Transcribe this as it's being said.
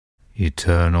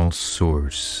eternal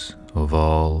source of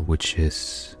all which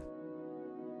is,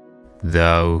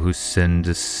 thou who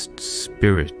sendest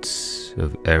spirits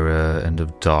of error and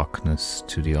of darkness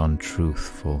to the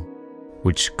untruthful,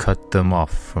 which cut them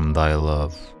off from thy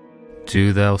love,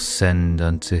 do thou send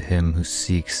unto him who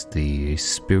seeks thee a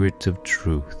spirit of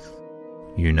truth,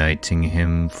 uniting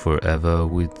him forever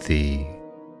with thee.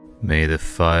 May the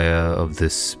fire of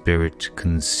this spirit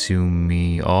consume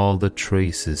me all the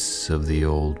traces of the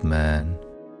old man,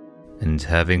 and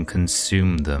having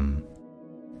consumed them,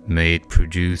 may it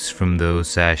produce from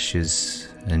those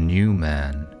ashes a new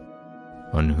man,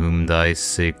 on whom thy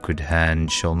sacred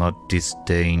hand shall not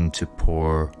disdain to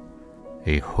pour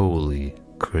a holy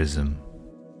chrism.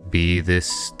 Be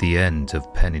this the end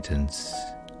of penitence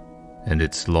and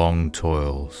its long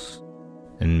toils,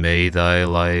 and may thy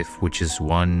life, which is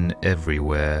one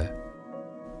everywhere,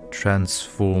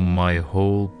 transform my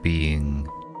whole being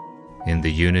in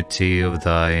the unity of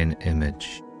thine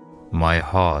image, my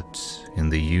heart in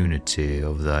the unity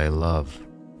of thy love,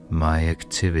 my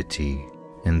activity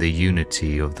in the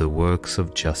unity of the works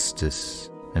of justice,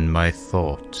 and my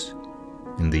thought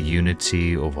in the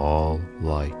unity of all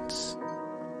lights.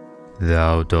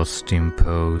 Thou dost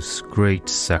impose great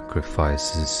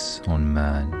sacrifices on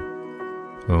man,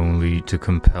 only to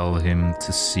compel him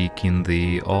to seek in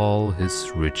thee all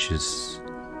his riches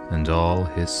and all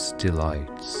his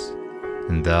delights.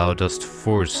 And thou dost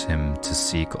force him to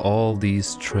seek all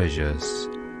these treasures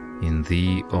in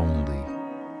thee only,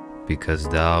 because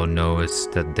thou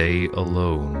knowest that they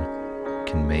alone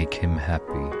can make him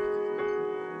happy.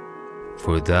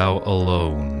 For thou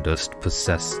alone dost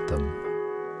possess them,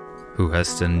 who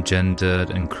hast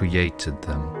engendered and created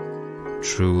them.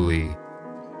 Truly,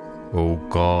 O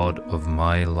God of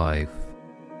my life,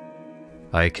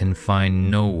 I can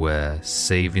find nowhere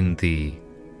save in thee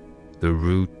the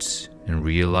root and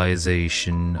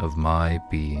realization of my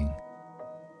being.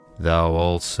 Thou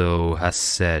also hast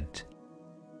said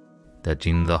that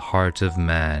in the heart of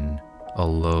man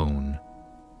alone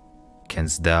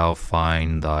canst thou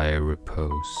find thy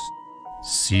repose.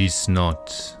 Cease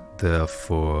not,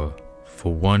 therefore,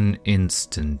 for one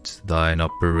instant thine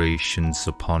operations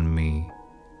upon me,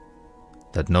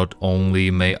 that not only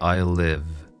may I live,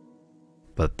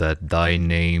 but that thy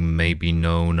name may be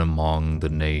known among the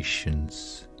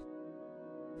nations.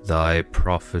 Thy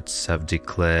prophets have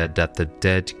declared that the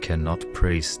dead cannot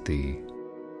praise thee.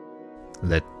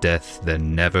 Let death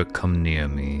then never come near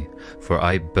me, for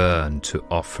I burn to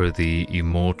offer thee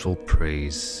immortal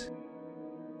praise.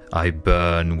 I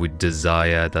burn with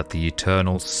desire that the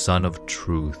eternal Sun of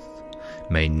Truth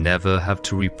may never have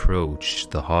to reproach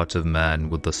the heart of man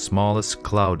with the smallest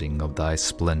clouding of thy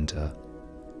splendor,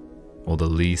 or the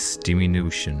least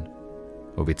diminution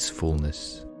of its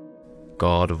fullness.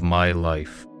 God of my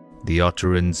life, the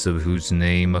utterance of whose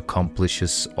name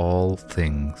accomplishes all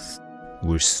things,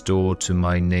 restore to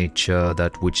my nature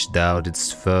that which thou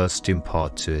didst first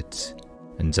impart to it,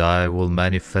 and I will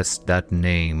manifest that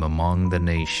name among the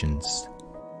nations,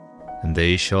 and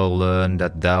they shall learn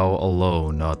that thou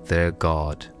alone art their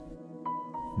God,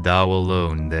 thou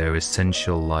alone their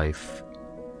essential life,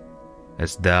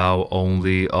 as thou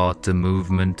only art the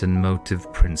movement and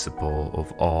motive principle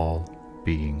of all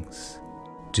beings.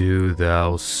 Do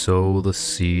thou sow the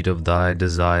seed of thy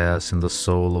desires in the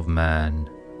soul of man,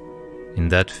 in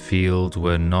that field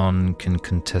where none can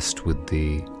contest with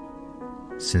thee,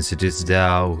 since it is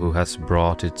thou who hast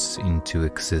brought it into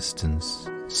existence.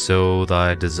 Sow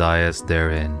thy desires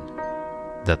therein,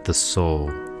 that the soul,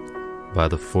 by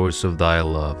the force of thy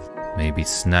love, may be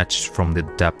snatched from the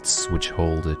depths which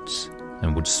hold it,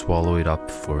 and would swallow it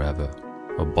up forever.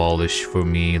 Abolish for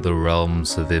me the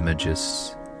realms of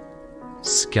images.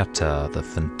 Scatter the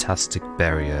fantastic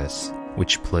barriers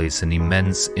which place an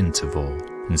immense interval,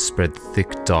 and spread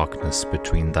thick darkness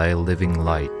between thy living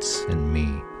light and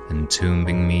me,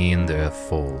 entombing me in their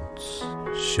folds.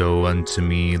 Show unto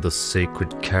me the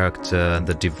sacred character and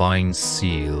the divine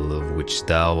seal of which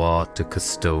thou art the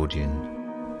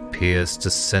custodian. Pierce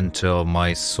the center of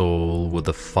my soul with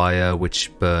the fire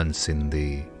which burns in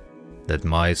thee, that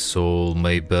my soul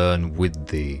may burn with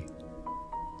thee,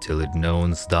 till it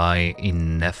knows thy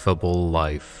ineffable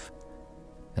life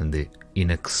and the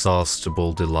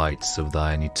inexhaustible delights of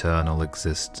thine eternal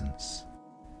existence.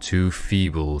 Too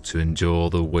feeble to endure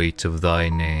the weight of thy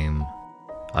name,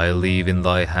 I leave in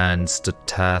thy hands the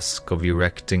task of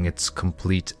erecting its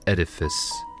complete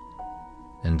edifice,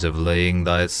 and of laying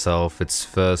thyself its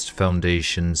first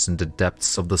foundations in the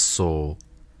depths of the soul,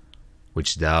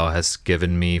 which thou hast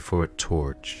given me for a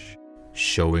torch,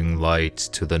 showing light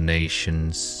to the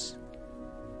nations,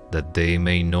 that they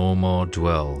may no more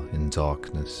dwell in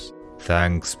darkness.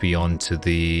 Thanks be unto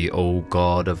thee, O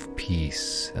God of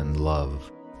peace and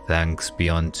love. Thanks be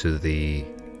unto thee,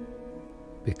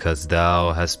 because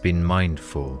thou hast been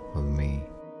mindful of me,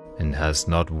 and hast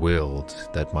not willed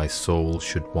that my soul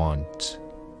should want,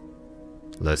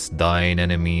 lest thine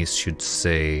enemies should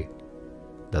say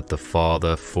that the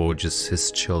Father forges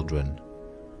his children,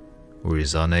 or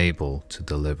is unable to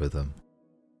deliver them.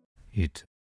 Id